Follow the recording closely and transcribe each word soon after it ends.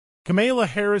Kamala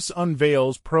Harris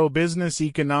unveils pro-business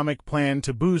economic plan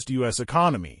to boost U.S.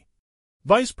 economy.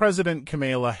 Vice President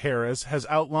Kamala Harris has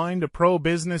outlined a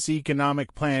pro-business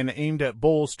economic plan aimed at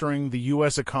bolstering the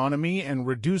U.S. economy and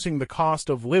reducing the cost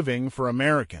of living for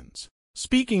Americans.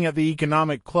 Speaking at the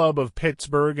Economic Club of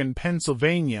Pittsburgh in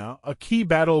Pennsylvania, a key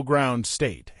battleground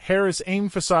state, Harris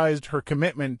emphasized her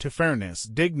commitment to fairness,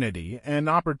 dignity, and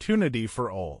opportunity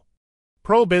for all.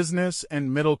 Pro-business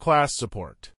and middle-class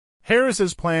support.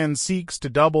 Harris's plan seeks to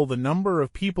double the number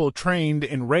of people trained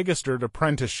in registered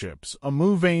apprenticeships, a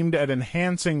move aimed at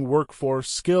enhancing workforce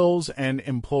skills and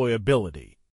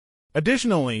employability.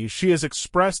 Additionally, she has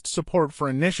expressed support for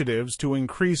initiatives to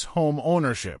increase home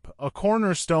ownership, a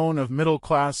cornerstone of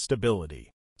middle-class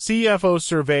stability. CFO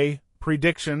Survey,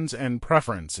 Predictions and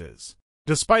Preferences.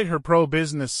 Despite her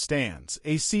pro-business stance,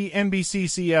 a CNBC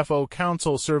CFO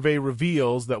Council survey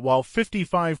reveals that while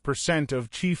 55%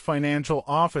 of chief financial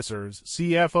officers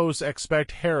 (CFOs)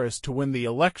 expect Harris to win the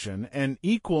election, an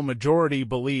equal majority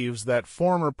believes that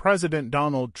former President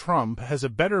Donald Trump has a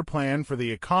better plan for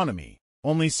the economy.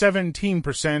 Only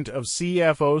 17% of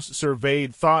CFOs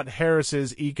surveyed thought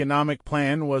Harris's economic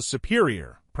plan was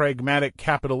superior, pragmatic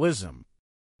capitalism.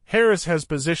 Harris has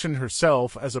positioned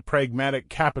herself as a pragmatic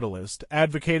capitalist,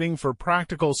 advocating for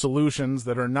practical solutions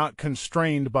that are not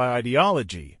constrained by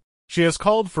ideology. She has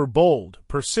called for bold,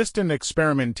 persistent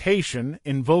experimentation,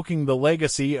 invoking the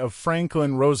legacy of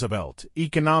Franklin Roosevelt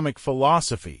economic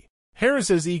philosophy.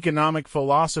 Harris's economic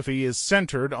philosophy is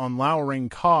centered on lowering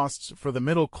costs for the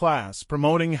middle class,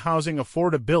 promoting housing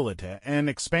affordability, and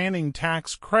expanding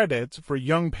tax credits for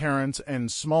young parents and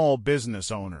small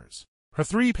business owners. Her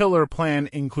three-pillar plan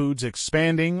includes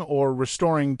expanding or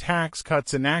restoring tax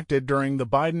cuts enacted during the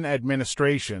Biden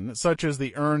administration, such as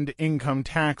the Earned Income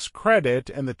Tax Credit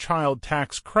and the Child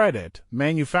Tax Credit,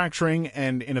 manufacturing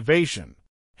and innovation.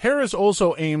 Harris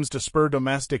also aims to spur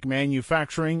domestic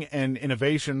manufacturing and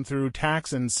innovation through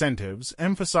tax incentives,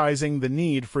 emphasizing the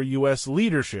need for U.S.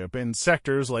 leadership in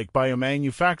sectors like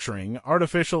biomanufacturing,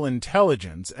 artificial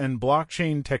intelligence, and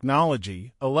blockchain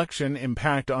technology. Election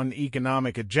impact on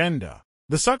economic agenda.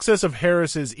 The success of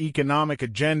Harris's economic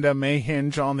agenda may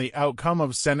hinge on the outcome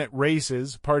of Senate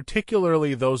races,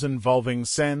 particularly those involving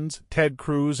Sens, Ted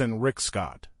Cruz, and Rick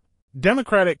Scott.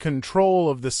 Democratic control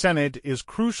of the Senate is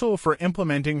crucial for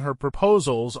implementing her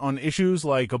proposals on issues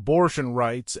like abortion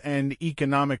rights and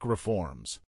economic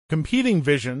reforms. Competing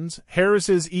visions.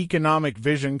 Harris's economic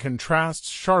vision contrasts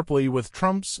sharply with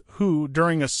Trump's, who,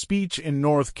 during a speech in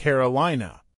North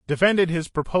Carolina, defended his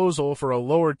proposal for a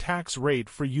lower tax rate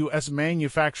for U.S.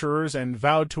 manufacturers and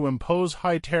vowed to impose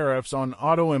high tariffs on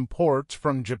auto imports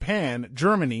from Japan,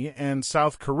 Germany, and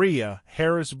South Korea.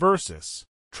 Harris versus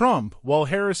Trump. While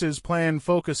Harris's plan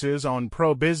focuses on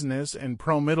pro-business and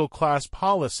pro-middle-class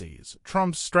policies,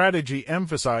 Trump's strategy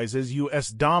emphasizes U.S.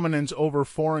 dominance over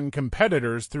foreign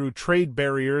competitors through trade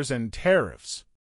barriers and tariffs.